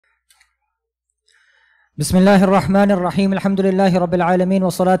بسم الله الرحمن الرحيم الحمد لله رب العالمين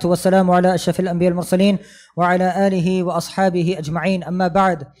والصلاة والسلام على أشرف الأنبياء المرسلين وعلى آله وأصحابه أجمعين أما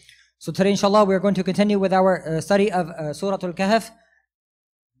بعد. So today inshallah we are going to continue with our study of Surah Al-Kahf.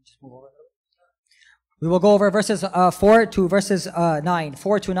 We will go over verses 4 to verses 9,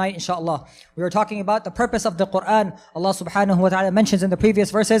 4 to 9 inshallah. We were talking about the purpose of the Quran. Allah subhanahu wa ta'ala mentions in the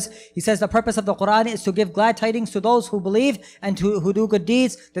previous verses, He says the purpose of the Quran is to give glad tidings to those who believe and who do good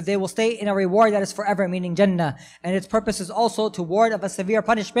deeds, that they will stay in a reward that is forever, meaning Jannah. And its purpose is also to warn of a severe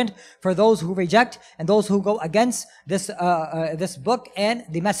punishment for those who reject and those who go against this book and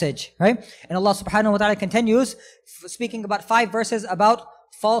the message, right? And Allah subhanahu wa ta'ala continues speaking about 5 verses about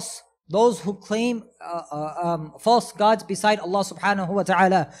those who claim false gods beside Allah subhanahu wa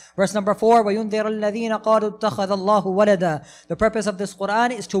ta'ala. Verse number 4, وَيُنذِرَ الَّذِينَ قَالُوا اتَّخَذَ اللَّهُ وَلَدًا. The purpose of this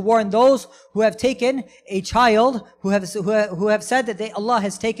Quran is to warn those who have taken a child, who have said that Allah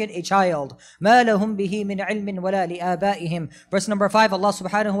has taken a child. مَا لَهُمْ بِهِ مِنْ عِلْمٍ وَلَا لِآبَائِهِمْ. Verse number 5, Allah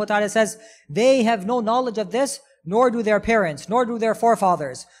subhanahu wa ta'ala says, they have no knowledge of this, nor do their parents, nor do their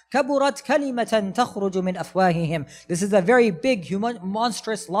forefathers. كَبُرَتْ كَلِمَةً تَخْرُجُ مِنْ أَفْوَاهِهِمْ. This is a very big,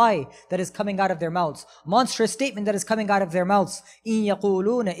 monstrous lie that is coming out of their mouths. Monstrous statement that is coming out of their mouths. إِن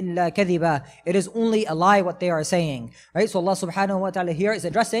يَقُولُونَ إِلَّا كَذِبًا. It is only a lie what they are saying. Right? So Allah subhanahu wa ta'ala here is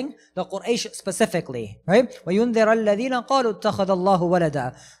addressing the Quraysh specifically. Right? وَيُنذِرَ الَّذِينَ قَالُوا اتَّخَذَ اللَّهُ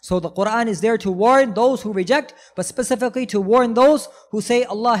وَلَدًا. So the Quran is there to warn those who reject, but specifically to warn those who say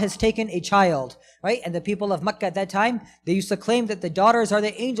Allah has taken a child. Right? And the people of Mecca at that time, they used to claim that the daughters are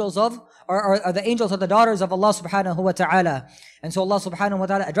the angels of, or the angels are the daughters of Allah subhanahu wa ta'ala. And so Allah subhanahu wa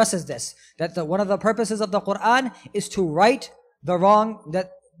ta'ala addresses this, that one of the purposes of the Quran is to right the wrong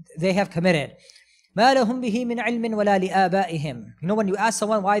that they have committed. مَا لَهُمْ بِهِ مِنْ عِلْمٍ وَلَا لِآبَائِهِمْ. You know, when you ask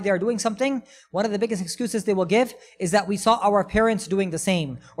someone why they are doing something, one of the biggest excuses they will give is that we saw our parents doing the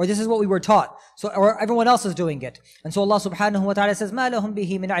same, or this is what we were taught, so or everyone else is doing it. And so Allah subhanahu wa ta'ala says, مَا لَهُمْ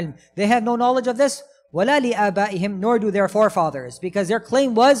بِهِ مِنْ عِلْمٍ. They have no knowledge of this, وَلَا لِآبَائِهِمْ, nor do their forefathers, because their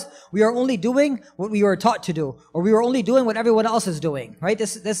claim was, we are only doing what we were taught to do, or we are only doing what everyone else is doing, right?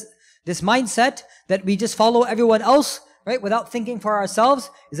 This mindset that we just follow everyone else, right, without thinking for ourselves,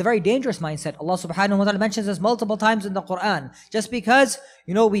 is a very dangerous mindset. Allah subhanahu wa ta'ala mentions this multiple times in the Quran. Just because,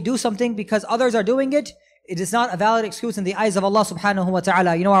 we do something because others are doing it, it is not a valid excuse in the eyes of Allah subhanahu wa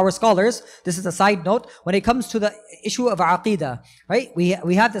ta'ala. Our scholars, this is a side note, when it comes to the issue of aqidah, right?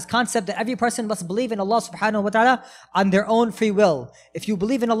 We have this concept that every person must believe in Allah subhanahu wa ta'ala on their own free will. If you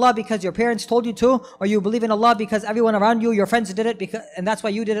believe in Allah because your parents told you to, or you believe in Allah because everyone around you, your friends did it, and that's why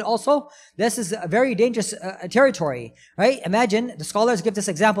you did it also, this is a very dangerous territory, right? Imagine, the scholars give this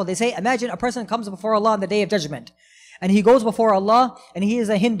example, they say, imagine a person comes before Allah on the Day of Judgment, and he goes before Allah, and he is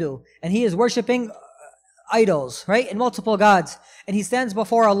a Hindu, and he is worshipping idols, right? And multiple gods. And he stands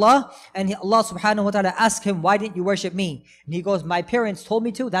before Allah, and Allah subhanahu wa ta'ala asks him, why didn't you worship me? And he goes, my parents told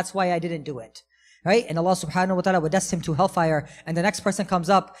me to, that's why I didn't do it. Right? And Allah subhanahu wa ta'ala would dest him to hellfire. And the next person comes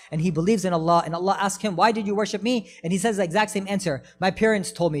up and he believes in Allah, and Allah asks him, why did you worship me? And he says the exact same answer, my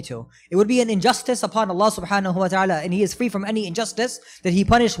parents told me to. It would be an injustice upon Allah subhanahu wa ta'ala, and He is free from any injustice, that He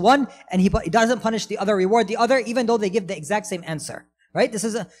punished one and He doesn't punish the other, reward the other, even though they give the exact same answer. Right? This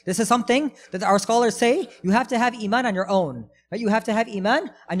is something that our scholars say, you have to have iman on your own. Right? You have to have iman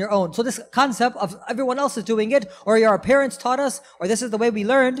on your own. So this concept of everyone else is doing it, or our parents taught us, or this is the way we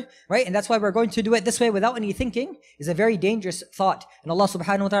learned, right? And that's why we're going to do it this way without any thinking, is a very dangerous thought. And Allah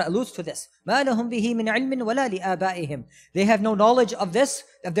subhanahu wa ta'ala alludes to this. مَا لَهُمْ بِهِ مِنْ عِلْمٍ وَلَا لِآبَائِهِمْ. They have no knowledge of this,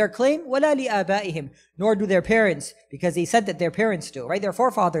 of their claim, وَلَا لِآبَائِهِمْ, nor do their parents, because they said that their parents do, right? Their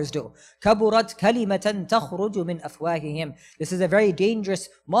forefathers do. كَبُرَتْ كَلِمَةً تَخْرُجُ مِنْ أَفْوَاهِهِمْ. This is a very dangerous,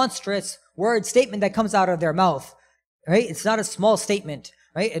 monstrous word statement that comes out of their mouth. Right? It's not a small statement,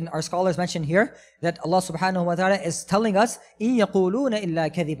 right? And our scholars mention here that Allah subhanahu wa ta'ala is telling us, إِن يَقُولُونَ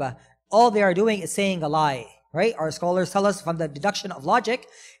إِلَّا كَذِبًا. All they are doing is saying a lie, right? Our scholars tell us from the deduction of logic,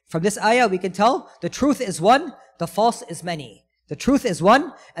 from this ayah we can tell the truth is one, the false is many. The truth is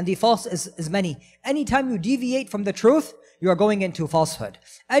one, and the false is many. Anytime you deviate from the truth, you are going into falsehood.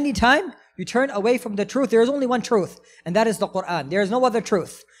 Anytime you turn away from the truth, there is only one truth, and that is the Quran. There is no other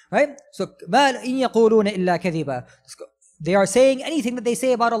truth. Right? So, إِن يَقُولُونَ إِلَّا كَذِبًا. They are saying anything that they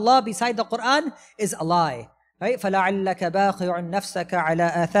say about Allah beside the Quran is a lie. Right? فَلَعَلَّكَ بَاخِعٌ نَفْسَكَ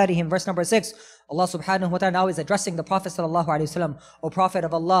عَلَىٰ آثَارِهِمْ. Verse number 6. Allah subhanahu wa ta'ala now is addressing the Prophet sallallahu alayhi wa sallam. O Prophet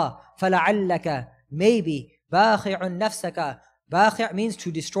of Allah, فَلَعَلَّكَ, maybe, بَاخِعٌ نَفْسَكَ, Baqi' means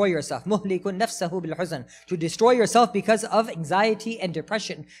to destroy yourself. مُهْلِكٌ نَفْسَهُ بِالْحُزْنِ. To destroy yourself because of anxiety and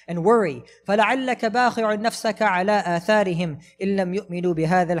depression and worry. فَلَعَلَّكَ بَاخِعٌ نَفْسَكَ عَلَىٰ آثَارِهِمْ إِن لَمْ يُؤْمِنُوا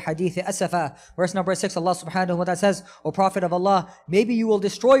بِهَذَا الْحَدِيثِ أَسَفًا. Verse number 6, Allah subhanahu wa ta'ala says, O Prophet of Allah, maybe you will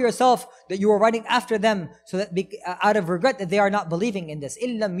destroy yourself that you are running after them, so that out of regret that they are not believing in this.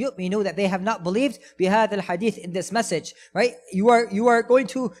 إِن لَمْ يُؤْمِنُوا, that they have not believed بِهَذَا الْحَدِيثِ, in this message. Right? You are going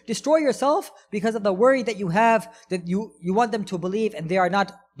to destroy yourself because of the worry that you have, that you want them to believe and they are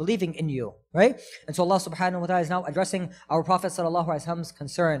not believing in you, right? And so Allah subhanahu wa ta'ala is now addressing our Prophet sallallahu alaihi wasallam's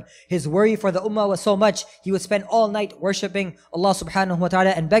concern. His worry for the ummah was so much, he would spend all night worshipping Allah subhanahu wa ta'ala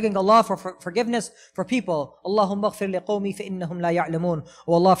and begging Allah for forgiveness for people. Allahumma ighfir liqawmi fa innahum la ya'lamun.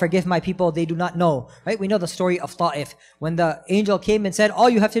 Oh Allah, forgive my people, they do not know. Right? We know the story of Ta'if, when the angel came and said, all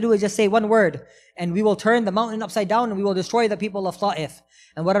you have to do is just say one word, and we will turn the mountain upside down and we will destroy the people of Ta'if.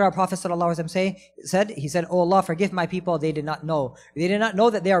 And what did our Prophet ﷺ say? He said, Oh Allah, forgive my people, they did not know. They did not know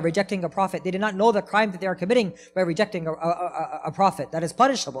that they are rejecting a prophet. They did not know the crime that they are committing by rejecting a prophet. That is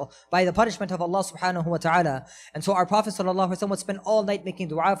punishable by the punishment of Allah subhanahu wa ta'ala. And so our Prophet ﷺ would spend all night making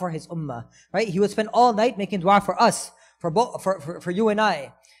dua for his ummah. Right? He would spend all night making dua for us, for you and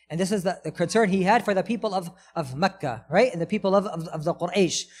I. And this is the concern he had for the people of Mecca, right? And the people of the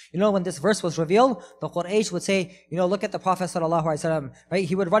Quraysh. You know, when this verse was revealed, the Quraysh would say, you know, look at the Prophet sallallahu alaihi wasallam, right?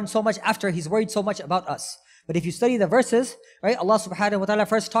 He would run so much after, he's worried so much about us. But if you study the verses, right, Allah subhanahu wa ta'ala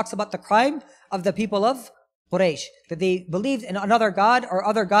first talks about the crime of the people of Quraysh, that they believed in another God or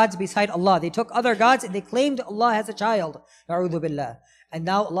other gods beside Allah. They took other gods and they claimed Allah has a child. Na'udhu billah. And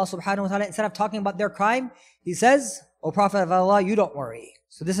now Allah subhanahu wa ta'ala, instead of talking about their crime, He says, O Prophet of Allah, you don't worry.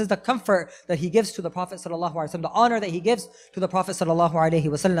 So this is the comfort that he gives to the Prophet sallallahu alaihi wasallam, the honor that he gives to the Prophet sallallahu alaihi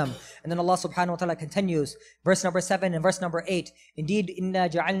wasallam. And then Allah subhanahu wa ta'ala continues, verse number 7 and verse number 8. Indeed, inna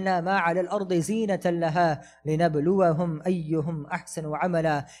ja'alna ma 'ala al-ardi zinatan laha linabluwahum ayyuhum ahsanu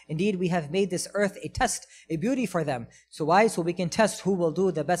 'amala. Indeed, we have made this earth a test, a beauty for them. So why? So we can test who will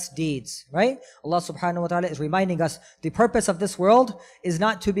do the best deeds, right? Allah subhanahu wa ta'ala is reminding us the purpose of this world is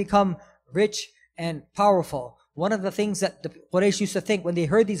not to become rich and powerful. One of the things that the Quraysh used to think when they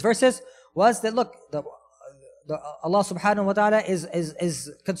heard these verses was that, look, Allah subhanahu wa ta'ala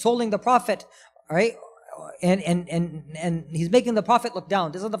is consoling the Prophet, right? And he's making the Prophet look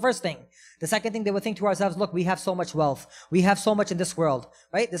down. This is the first thing. The second thing, they would think to ourselves, look, we have so much wealth. We have so much in this world,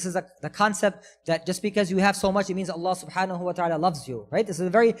 right? This is the concept that just because you have so much, it means Allah subhanahu wa ta'ala loves you, right? This is a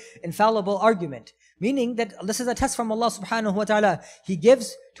very infallible argument. Meaning that this is a test from Allah subhanahu wa ta'ala. He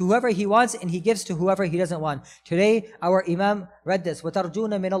gives to whoever He wants and He gives to whoever He doesn't want. Today, our Imam read this, وَتَرْجُونَ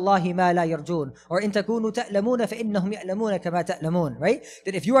مِنَ اللَّهِ مَا لَا يَرْجُونَ. Or إِن تَكُونُوا تَأْلَمُونَ فَإِنَّهُمْ يَأْلَمُونَ كَمَا تَأْلَمُونَ. Right?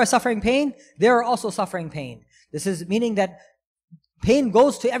 That if you are suffering pain, they are also suffering pain. This is meaning that pain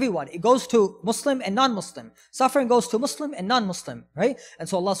goes to everyone. It goes to Muslim and non-Muslim. Suffering goes to Muslim and non-Muslim, right? And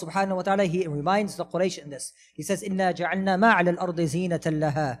so Allah subhanahu wa ta'ala, He reminds the Quraysh in this. He says, إِنَّا جَعَلْنَا مَا عَلَى الْأَرْضِ زِينَةً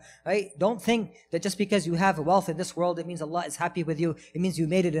لَهَا. Right? Don't think that just because you have wealth in this world, it means Allah is happy with you. It means you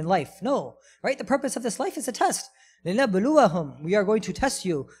made it in life. No. Right? The purpose of this life is a test. لِنَبْلُوَهُمْ. We are going to test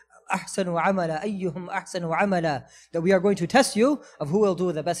you. أحسن عملا أيهم أحسن عملا. That we are going to test you of who will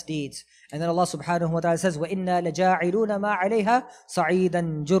do the best deeds. And then Allah subhanahu wa ta'ala says, وَإِنَّا لَجَاعِلُونَ مَا عَلَيْهَا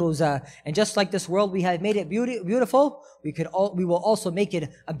صَعِيدًا جُرُزًا. And just like this world, we have made it beautiful, we will also make it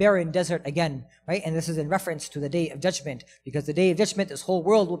a barren desert again. Right? And this is in reference to the Day of Judgment. Because the Day of Judgment, this whole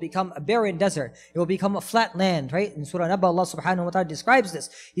world will become a barren desert. It will become a flat land. Right? In Surah Naba, Allah subhanahu wa ta'ala describes this.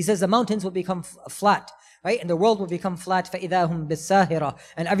 He says the mountains will become flat. Right? And the world will become flat. فَإِذَا هُمْ بِالسَّاهِرَةِ.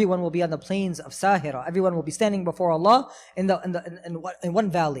 And everyone will be on the plains of Sahira. Everyone will be standing before Allah in one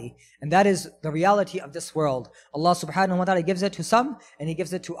valley. And that is the reality of this world. Allah subhanahu wa ta'ala gives it to some and He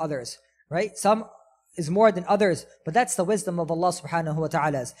gives it to others. Right? Some is more than others, but that's the wisdom of Allah subhanahu wa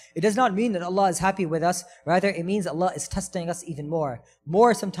ta'ala. It does not mean that Allah is happy with us. Rather, it means Allah is testing us even more.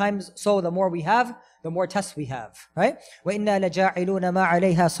 More sometimes, so the more we have, the more tests we have. Right? وَإِنَّا لَجَاعِلُونَ مَا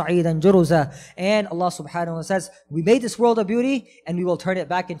عَلَيْهَا صَعِيدًا جُرُزًا. And Allah subhanahu wa ta'ala says, we made this world a beauty and we will turn it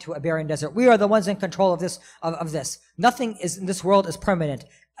back into a barren desert. We are the ones in control of this. Nothing is in this world is permanent.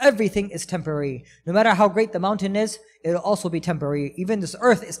 Everything is temporary. No matter how great the mountain is, it will also be temporary. Even this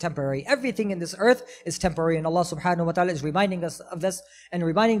earth is temporary. Everything in this earth is temporary. And Allah subhanahu wa ta'ala is reminding us of this and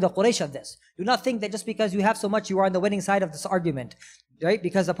reminding the Quraysh of this. Do not think that just because you have so much, you are on the winning side of this argument. Right?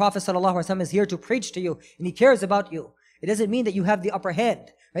 Because the Prophet sallallahu alaihi wasallam is here to preach to you and he cares about you. It doesn't mean that you have the upper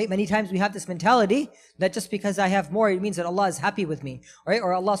hand. Right? Many times we have this mentality that just because I have more, it means that Allah is happy with me. Right?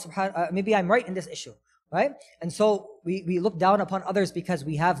 Or Allah maybe I'm right in this issue. Right? And so we look down upon others because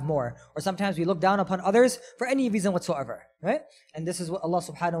we have more. Or sometimes we look down upon others for any reason whatsoever. Right? And this is what Allah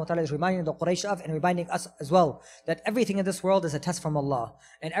subhanahu wa ta'ala is reminding the Quraysh of, and reminding us as well, that everything in this world is a test from Allah.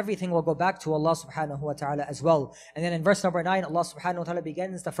 And everything will go back to Allah subhanahu wa ta'ala as well. And then in verse number 9, Allah subhanahu wa ta'ala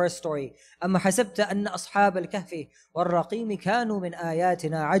begins the first story. أَمَّا حَسِبْتَ أَنَّ أَصْحَابَ الْكَهْفِ وَالرَّقِيمِ كَانُوا مِنْ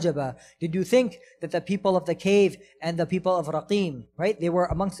آيَاتِنَا عَجَبًا. Did you think that the people of the cave and the people of Raqim, right? They were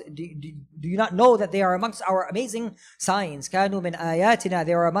amongst, do you not know that they are amongst our amazing signs? كَانُوا مِنْ آيَاتِنَا.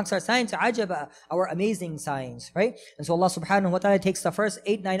 They are amongst our signs, عَجَبًا, our amazing signs, right? And so Allah subhanahu wa ta'ala takes the first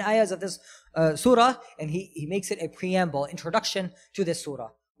 8-9 ayahs of this surah, and he makes it a preamble, introduction to this surah.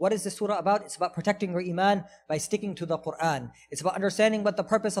 What is this surah about? It's about protecting your iman by sticking to the Quran. It's about understanding what the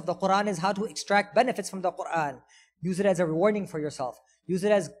purpose of the Quran is, how to extract benefits from the Quran. Use it as a rewarding for yourself. Use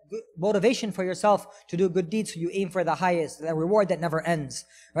it as motivation for yourself to do good deeds, so you aim for the highest, the reward that never ends,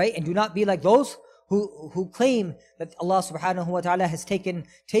 right? And do not be like those who claim that Allah subhanahu wa ta'ala has taken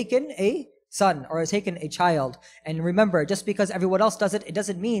a son or has taken a child. And remember, just because everyone else does it, it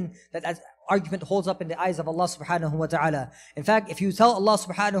doesn't mean that that argument holds up in the eyes of Allah subhanahu wa ta'ala. In fact, if you tell Allah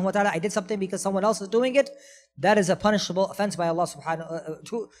subhanahu wa ta'ala, I did something because someone else is doing it, that is a punishable offense by Allah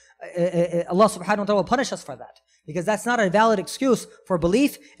subhanahu Allah subhanahu wa ta'ala will punish us for that. Because that's not a valid excuse for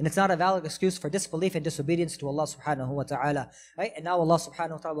belief, and it's not a valid excuse for disbelief and disobedience to Allah subhanahu wa ta'ala. Right? And now Allah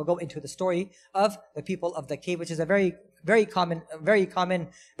subhanahu wa ta'ala will go into the story of the people of the cave, which is a very common,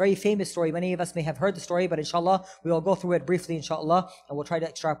 very famous story. Many of us may have heard the story, but inshallah, we will go through it briefly, inshallah, and we'll try to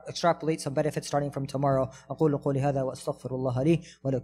extrapolate some benefits starting from tomorrow. أقول قولي هذا وأستغفر الله لي ولكم.